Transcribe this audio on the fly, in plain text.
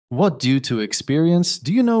What due to experience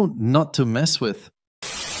do you know not to mess with?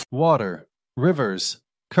 Water, rivers,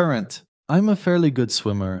 current. I'm a fairly good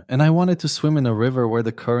swimmer, and I wanted to swim in a river where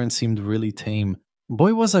the current seemed really tame.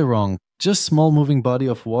 Boy, was I wrong. Just small moving body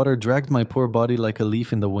of water dragged my poor body like a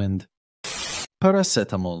leaf in the wind.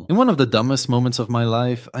 Paracetamol. In one of the dumbest moments of my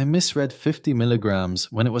life, I misread 50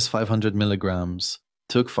 milligrams when it was 500 milligrams.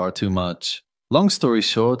 Took far too much. Long story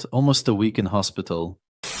short, almost a week in hospital.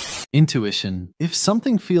 Intuition. If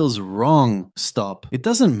something feels wrong, stop. It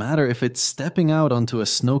doesn't matter if it's stepping out onto a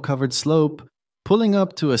snow-covered slope, pulling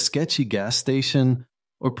up to a sketchy gas station,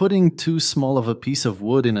 or putting too small of a piece of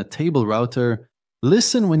wood in a table router.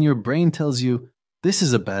 Listen when your brain tells you, this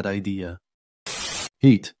is a bad idea.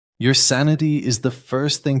 Heat. Your sanity is the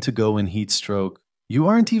first thing to go in heat stroke. You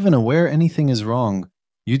aren't even aware anything is wrong.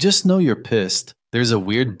 You just know you're pissed. There's a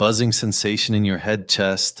weird buzzing sensation in your head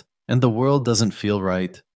chest, and the world doesn't feel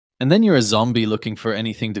right. And then you're a zombie looking for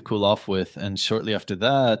anything to cool off with, and shortly after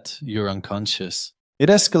that, you're unconscious. It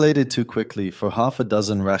escalated too quickly for half a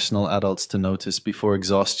dozen rational adults to notice before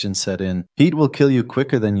exhaustion set in. Heat will kill you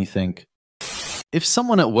quicker than you think. If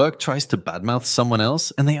someone at work tries to badmouth someone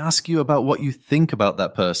else and they ask you about what you think about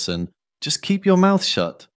that person, just keep your mouth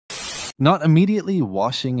shut. Not immediately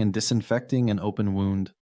washing and disinfecting an open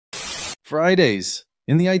wound. Fridays.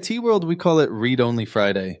 In the IT world, we call it read-only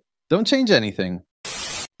Friday. Don't change anything.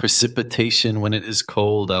 Precipitation when it is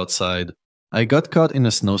cold outside. I got caught in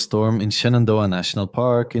a snowstorm in Shenandoah National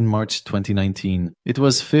Park in March 2019. It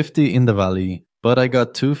was 50 in the valley, but I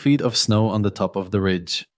got 2 feet of snow on the top of the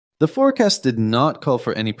ridge. The forecast did not call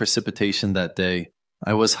for any precipitation that day.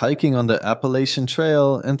 I was hiking on the Appalachian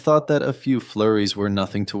Trail and thought that a few flurries were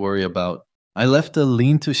nothing to worry about. I left a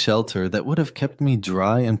lean-to shelter that would have kept me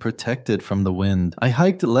dry and protected from the wind. I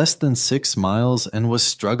hiked less than 6 miles and was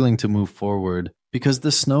struggling to move forward because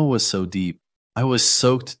the snow was so deep. I was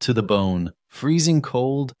soaked to the bone, freezing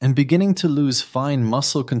cold, and beginning to lose fine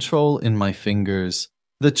muscle control in my fingers.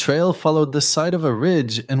 The trail followed the side of a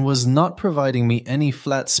ridge and was not providing me any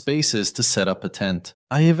flat spaces to set up a tent.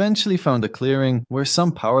 I eventually found a clearing where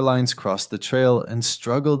some power lines crossed the trail and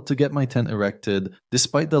struggled to get my tent erected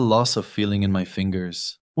despite the loss of feeling in my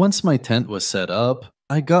fingers. Once my tent was set up,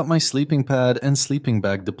 I got my sleeping pad and sleeping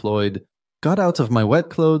bag deployed, got out of my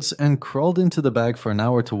wet clothes and crawled into the bag for an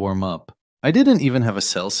hour to warm up. I didn't even have a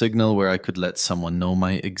cell signal where I could let someone know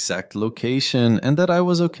my exact location and that I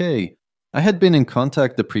was okay. I had been in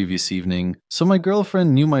contact the previous evening, so my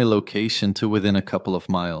girlfriend knew my location to within a couple of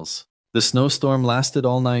miles. The snowstorm lasted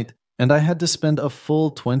all night, and I had to spend a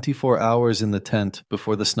full 24 hours in the tent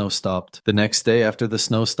before the snow stopped. The next day after the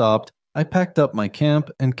snow stopped, I packed up my camp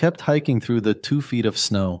and kept hiking through the 2 feet of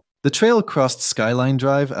snow. The trail crossed Skyline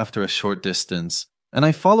Drive after a short distance, and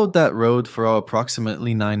I followed that road for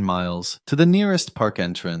approximately 9 miles to the nearest park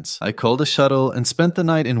entrance. I called a shuttle and spent the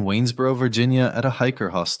night in Waynesboro, Virginia at a hiker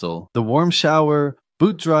hostel. The warm shower,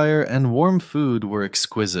 boot dryer, and warm food were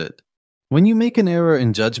exquisite. When you make an error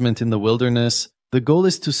in judgment in the wilderness, the goal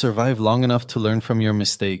is to survive long enough to learn from your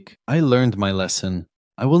mistake. I learned my lesson.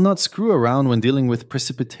 I will not screw around when dealing with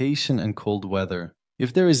precipitation and cold weather.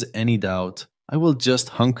 If there is any doubt, I will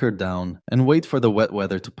just hunker down and wait for the wet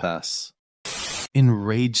weather to pass.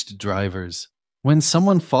 Enraged drivers. When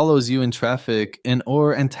someone follows you in traffic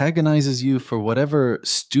or antagonizes you for whatever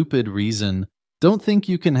stupid reason, don't think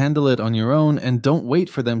you can handle it on your own and don't wait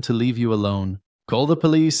for them to leave you alone. Call the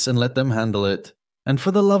police and let them handle it. And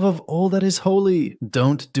for the love of all that is holy,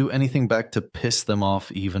 don't do anything back to piss them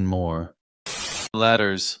off even more.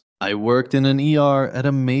 Ladders. I worked in an ER at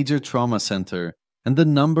a major trauma center, and the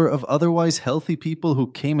number of otherwise healthy people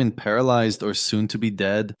who came in paralyzed or soon to be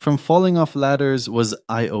dead from falling off ladders was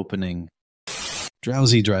eye-opening.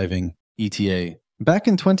 Drowsy driving, ETA. Back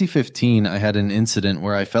in 2015, I had an incident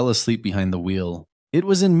where I fell asleep behind the wheel. It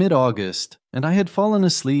was in mid-August, and I had fallen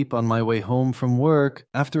asleep on my way home from work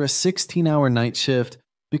after a 16-hour night shift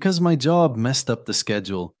because my job messed up the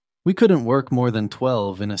schedule. We couldn't work more than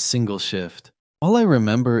 12 in a single shift. All I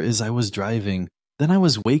remember is I was driving. Then I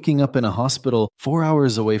was waking up in a hospital 4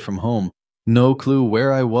 hours away from home. No clue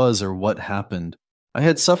where I was or what happened. I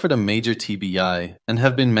had suffered a major TBI and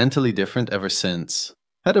have been mentally different ever since.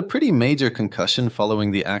 Had a pretty major concussion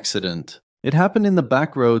following the accident. It happened in the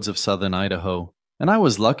back roads of southern Idaho, and I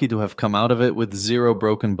was lucky to have come out of it with 0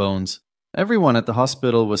 broken bones. Everyone at the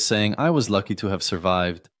hospital was saying I was lucky to have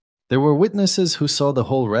survived. There were witnesses who saw the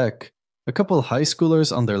whole wreck, a couple high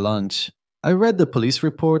schoolers on their lunch. I read the police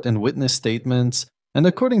report and witness statements, and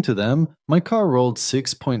according to them, my car rolled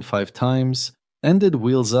 6.5 times, ended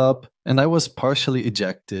wheels up, and I was partially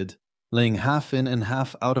ejected, laying half in and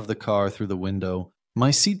half out of the car through the window.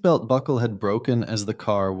 My seatbelt buckle had broken as the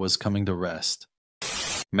car was coming to rest.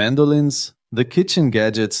 Mandolins, the kitchen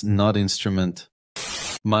gadgets, not instrument.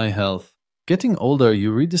 My health. Getting older,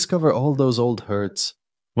 you rediscover all those old hurts.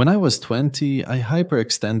 When I was 20, I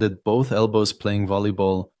hyperextended both elbows playing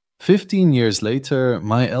volleyball. 15 years later,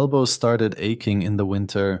 my elbows started aching in the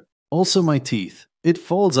winter. Also my teeth. It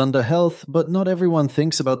falls under health, but not everyone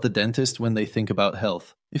thinks about the dentist when they think about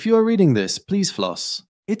health. If you are reading this, please floss.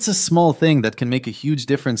 It's a small thing that can make a huge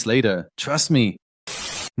difference later. Trust me.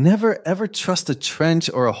 Never ever trust a trench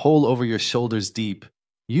or a hole over your shoulders deep.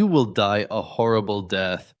 You will die a horrible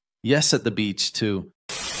death. Yes, at the beach too.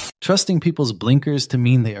 Trusting people's blinkers to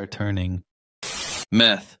mean they are turning.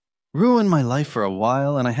 Meth. Ruined my life for a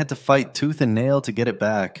while and I had to fight tooth and nail to get it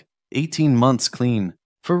back. 18 months clean.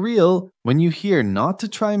 For real, when you hear not to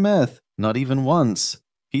try meth, not even once,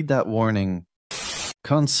 heed that warning.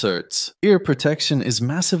 Concerts. Ear protection is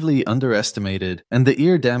massively underestimated and the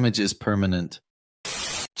ear damage is permanent.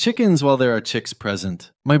 Chickens while there are chicks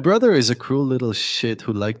present. My brother is a cruel little shit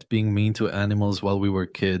who liked being mean to animals while we were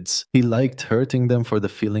kids. He liked hurting them for the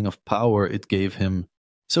feeling of power it gave him.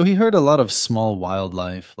 So he hurt a lot of small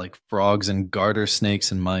wildlife, like frogs and garter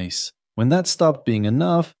snakes and mice. When that stopped being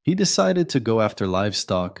enough, he decided to go after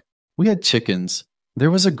livestock. We had chickens. There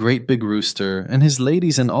was a great big rooster, and his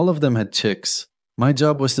ladies and all of them had chicks. My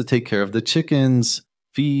job was to take care of the chickens,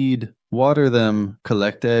 feed, water them,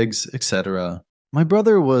 collect eggs, etc. My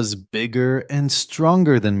brother was bigger and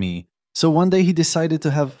stronger than me, so one day he decided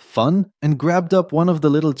to have fun and grabbed up one of the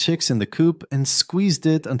little chicks in the coop and squeezed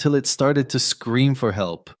it until it started to scream for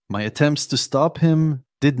help. My attempts to stop him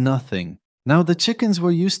did nothing. Now the chickens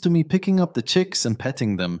were used to me picking up the chicks and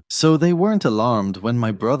petting them, so they weren't alarmed when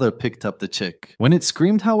my brother picked up the chick. When it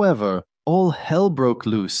screamed, however, all hell broke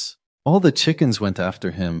loose. All the chickens went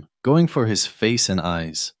after him, going for his face and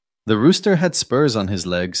eyes. The rooster had spurs on his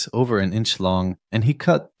legs, over an inch long, and he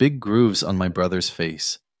cut big grooves on my brother's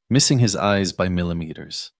face, missing his eyes by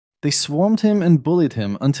millimeters. They swarmed him and bullied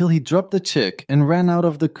him until he dropped the chick and ran out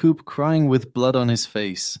of the coop crying with blood on his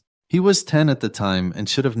face. He was 10 at the time and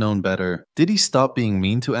should have known better. Did he stop being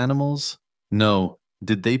mean to animals? No.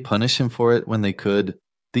 Did they punish him for it when they could?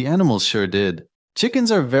 The animals sure did.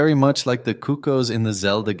 Chickens are very much like the cuckoos in the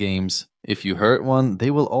Zelda games. If you hurt one,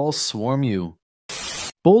 they will all swarm you.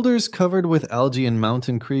 Boulders covered with algae in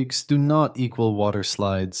mountain creeks do not equal water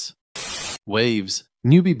slides. Waves.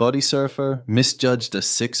 Newbie body surfer misjudged a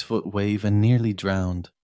 6-foot wave and nearly drowned.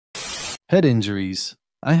 Head injuries.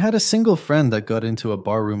 I had a single friend that got into a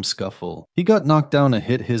barroom scuffle. He got knocked down and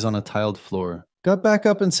hit his on a tiled floor. Got back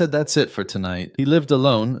up and said that's it for tonight. He lived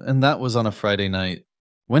alone, and that was on a Friday night.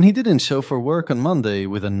 When he didn't show for work on Monday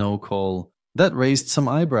with a no call, that raised some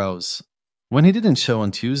eyebrows. When he didn't show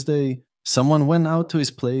on Tuesday, someone went out to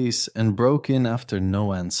his place and broke in after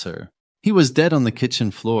no answer. He was dead on the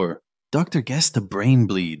kitchen floor. Doctor guessed a brain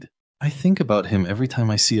bleed. I think about him every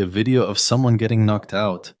time I see a video of someone getting knocked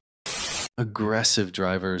out. Aggressive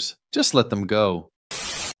drivers. Just let them go.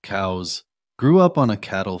 Cows. Grew up on a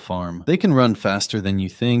cattle farm. They can run faster than you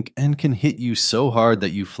think and can hit you so hard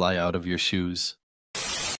that you fly out of your shoes.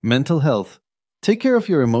 Mental health. Take care of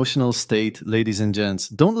your emotional state, ladies and gents.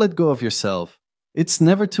 Don't let go of yourself. It's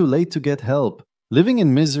never too late to get help. Living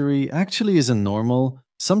in misery actually isn't normal.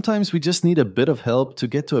 Sometimes we just need a bit of help to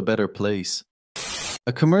get to a better place.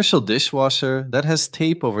 A commercial dishwasher that has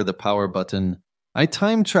tape over the power button. I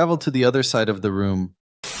time traveled to the other side of the room.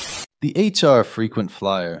 The HR frequent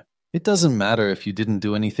flyer. It doesn't matter if you didn't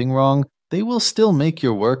do anything wrong. They will still make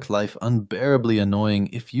your work life unbearably annoying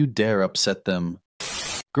if you dare upset them.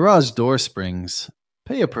 Garage door springs.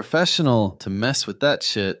 Pay a professional to mess with that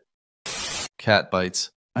shit. Cat bites.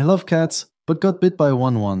 I love cats, but got bit by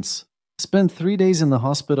one once. Spent 3 days in the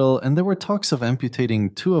hospital and there were talks of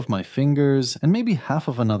amputating 2 of my fingers and maybe half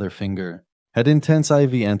of another finger. Had intense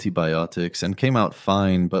IV antibiotics and came out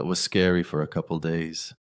fine but was scary for a couple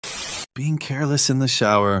days. Being careless in the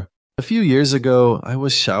shower. A few years ago, I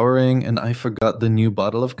was showering and I forgot the new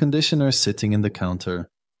bottle of conditioner sitting in the counter.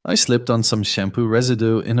 I slipped on some shampoo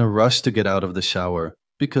residue in a rush to get out of the shower,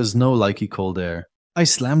 because no likey cold air. I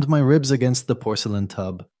slammed my ribs against the porcelain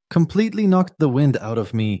tub, completely knocked the wind out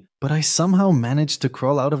of me, but I somehow managed to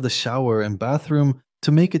crawl out of the shower and bathroom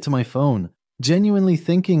to make it to my phone, genuinely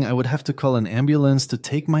thinking I would have to call an ambulance to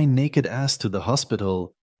take my naked ass to the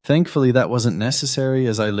hospital. Thankfully that wasn't necessary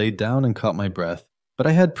as I laid down and caught my breath, but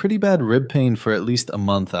I had pretty bad rib pain for at least a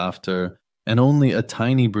month after, and only a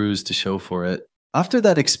tiny bruise to show for it. After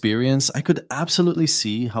that experience, I could absolutely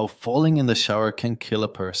see how falling in the shower can kill a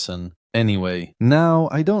person. Anyway, now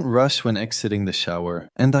I don't rush when exiting the shower,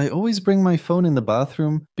 and I always bring my phone in the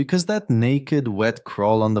bathroom because that naked, wet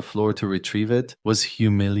crawl on the floor to retrieve it was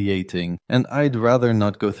humiliating, and I'd rather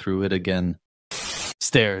not go through it again.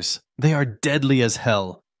 Stairs. They are deadly as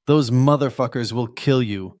hell. Those motherfuckers will kill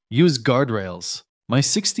you. Use guardrails. My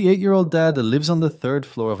 68-year-old dad lives on the 3rd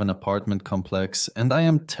floor of an apartment complex, and I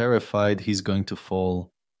am terrified he's going to fall.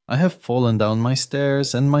 I have fallen down my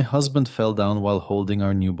stairs, and my husband fell down while holding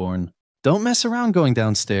our newborn. Don't mess around going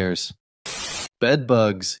downstairs. Bed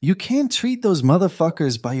bugs. You can't treat those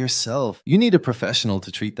motherfuckers by yourself. You need a professional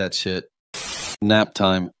to treat that shit. Nap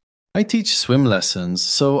time. I teach swim lessons,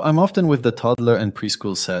 so I'm often with the toddler and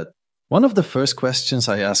preschool set. One of the first questions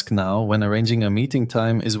I ask now when arranging a meeting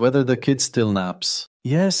time is whether the kid still naps.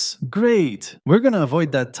 Yes, great. We're gonna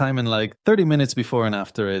avoid that time in like 30 minutes before and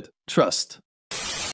after it. Trust.